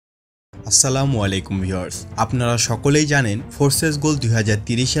আসসালামু আলাইকুম ভিউয়ার্স, আপনারা সকলেই জানেন ফোর্সেস গোল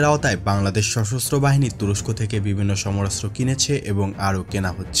 2030-এর আওতায় বাংলাদেশ সশস্ত্র বাহিনী তুরস্ক থেকে বিভিন্ন সমরাস্ত্র কিনেছে এবং আরও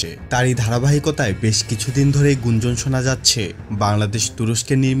কেনা হচ্ছে। তারই ধারাবাহিকতায় বেশ কিছুদিন ধরেই গুঞ্জন শোনা যাচ্ছে বাংলাদেশ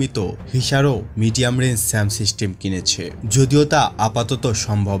তুরস্কের নির্মিত হিসারো মিডিয়াম রেঞ্জ স্যাম সিস্টেম কিনেছে। যদিও তা আপাতত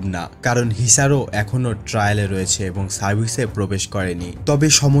সম্ভব না, কারণ হিসারো এখনও ট্রায়ালে রয়েছে এবং সার্ভিসে প্রবেশ করেনি। তবে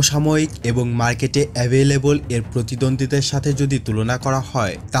সমসাময়িক এবং মার্কেটে অ্যাভেলেবল এর প্রতিদ্বন্দ্বীদের সাথে যদি তুলনা করা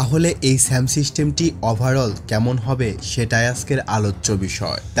হয়, তাহলে এই স্যাম সিস্টেমটি ওভারঅল কেমন হবে সেটাই আজকের আলোচ্য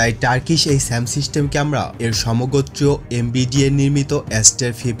বিষয়। তাই টার্কিশ এই স্যাম সিস্টেমকে আমরা এর সমগোত্রীয় এমবিডিএ নির্মিত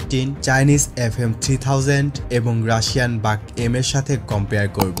অ্যাস্টার 15, চাইনিজ FM3000 এবং রাশিয়ান বাক এম এর সাথে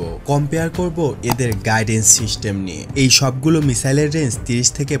কম্পেয়ার করব এদের গাইডেন্স সিস্টেম নিয়ে। এই সবগুলো মিসাইলের রেঞ্জ 30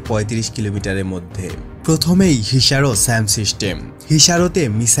 থেকে 35 কিলোমিটারের মধ্যে। প্রথমেই হিসারো স্যাম সিস্টেম। হিসারোতে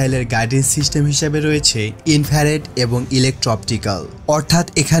মিসাইলের গাইডেন্স সিস্টেম হিসেবে রয়েছে ইনফ্রারেড এবং ইলেকট্রো-অপটিক্যাল, অর্থাৎ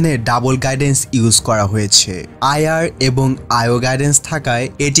এখানে ডাবল গাইডেন্স ইউজ করা হয়েছে। আইআর এবং আইও গাইডেন্স থাকায়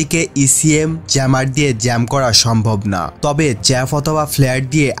এটিকে ইসিএম জ্যামার দিয়ে জ্যাম করা সম্ভব না, তবে জ্যাফ অথবা ফ্লেয়ার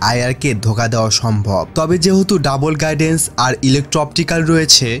দিয়ে আইআরকে ধোঁকা দেওয়া সম্ভব। তবে যেহেতু ডাবল গাইডেন্স আর ইলেকট্রো-অপটিক্যাল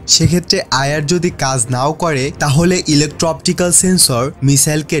রয়েছে, সেক্ষেত্রে আইআর যদি কাজ নাও করে, তাহলে ইলেকট্রো-অপটিক্যাল সেন্সর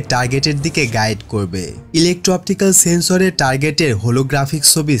মিসাইলকে টার্গেটের দিকে গাইড করবে। ইলেকট্রো-অপটিক্যাল সেন্সরে টার্গেটের হোলোগ্রাফিক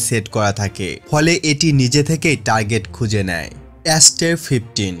ছবি সেট করা থাকে, ফলে এটি নিজে থেকেই টার্গেট খুঁজে নেয়। অ্যাস্টার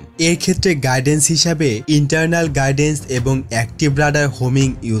 15 এর ক্ষেত্রে গাইডেন্স হিসাবে ইন্টারনাল গাইডেন্স এবং অ্যাক্টিভ রাডার হোমিং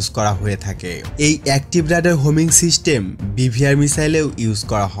ইউজ করা হয়ে থাকে। এই active radar homing system BVR মিসাইলেও use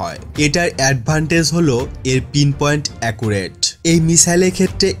করা হয়। এটার অ্যাডভান্টেজ হলো এর পিন পয়েন্ট অ্যাকুরেট। এই মিসাইলের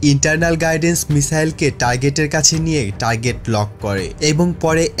ক্ষেত্রে ইন্টারনাল গাইডেন্স মিসাইলকে টার্গেটের কাছে নিয়ে টার্গেট লক করে এবং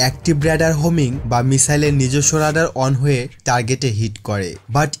পরে অ্যাক্টিভ রাডার হোমিং বা মিসাইলের নিজস্ব রাডার অন হয়ে টার্গেটে হিট করে।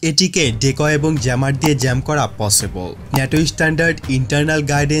 বাট এটিকে ডেকয় এবং জ্যামার দিয়ে জ্যাম করা possible. NATO standard internal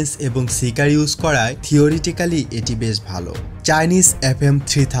guidance এবং সিকার ইউজ করায় থিওরিটিক্যালি এটি বেশ ভালো। Chinese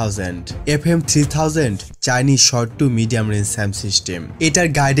FM3000 Chinese short to medium range Sam system. এটার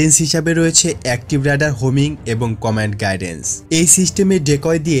গাইডেন্স হিসাবে রয়েছে অ্যাক্টিভ রাডার হোমিং এবং কমান্ড গাইডেন্স। এই সিস্টেমে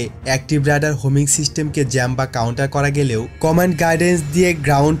ডেকয় দিয়ে অ্যাক্টিভ রাডার হোমিং সিস্টেমকে জ্যাম বা কাউন্টার করা গেলেও কমান্ড গাইডেন্স দিয়ে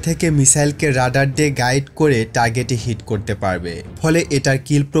গ্রাউন্ড থেকে মিসাইলকে রাডার দিয়ে গাইড করে টার্গেটে হিট করতে পারবে, ফলে এটার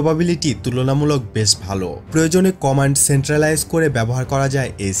কিল প্রবাবিলিটি তুলনামূলক বেশ ভালো। প্রয়োজনে কমান্ড সেন্ট্রালাইজ করে ব্যবহার করা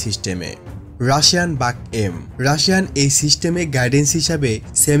যায় এই সিস্টেমে। রাশিয়ান বাক এম। রাশিয়ান এই সিস্টেমে গাইডেন্স হিসাবে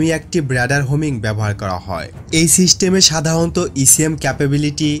সেমি অ্যাক্টিভ রাডার হোমিং ব্যবহার করা হয়। এই সিস্টেমে সাধারণত ইসিএম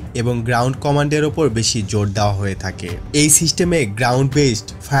ক্যাপাবিলিটি এবং গ্রাউন্ড কমান্ডের ওপর বেশি জোর দেওয়া হয়ে থাকে। এই সিস্টেমে ground based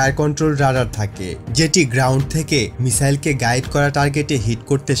fire control radar থাকে, যেটি গ্রাউন্ড থেকে মিসাইলকে গাইড করা টার্গেটে হিট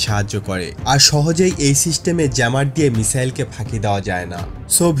করতে সাহায্য করে। আর সহজেই এই সিস্টেমে জ্যামার দিয়ে মিসাইলকে ফাঁকি দেওয়া যায় না।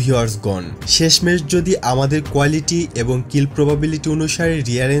 সো ভিউয়ার্স গণ, শেষমেশ যদি আমাদের কোয়ালিটি এবং কিল প্রবাবিলিটি অনুসারে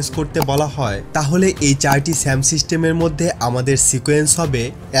রিঅ্যারেঞ্জ করতে বলা হয়, তাহলে এই চারটি স্যাম সিস্টেমের মধ্যে আমাদের সিকোয়েন্স হবে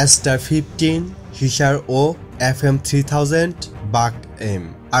অ্যাস্টার 15, হিসার ও FM3000, বাক এম।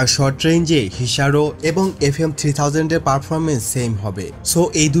 আর শর্ট রেঞ্জে হিসারো এবং FM3000 এর পারফরমেন্স সেম হবে। সো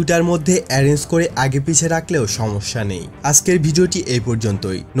এই দুটার মধ্যে অ্যারেঞ্জ করে আগে পিছে রাখলেও সমস্যা নেই। আজকের ভিডিওটি এই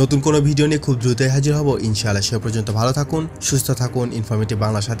পর্যন্তই। নতুন কোনো ভিডিও নিয়ে খুব দ্রুতই হাজির হব ইনশাআল্লাহ। সে পর্যন্ত ভালো থাকুন, সুস্থ থাকুন, ইনফরমেটিভ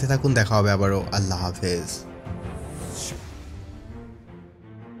বাংলার সাথে থাকুন। দেখা হবে আবারও। আল্লাহ হাফেজ।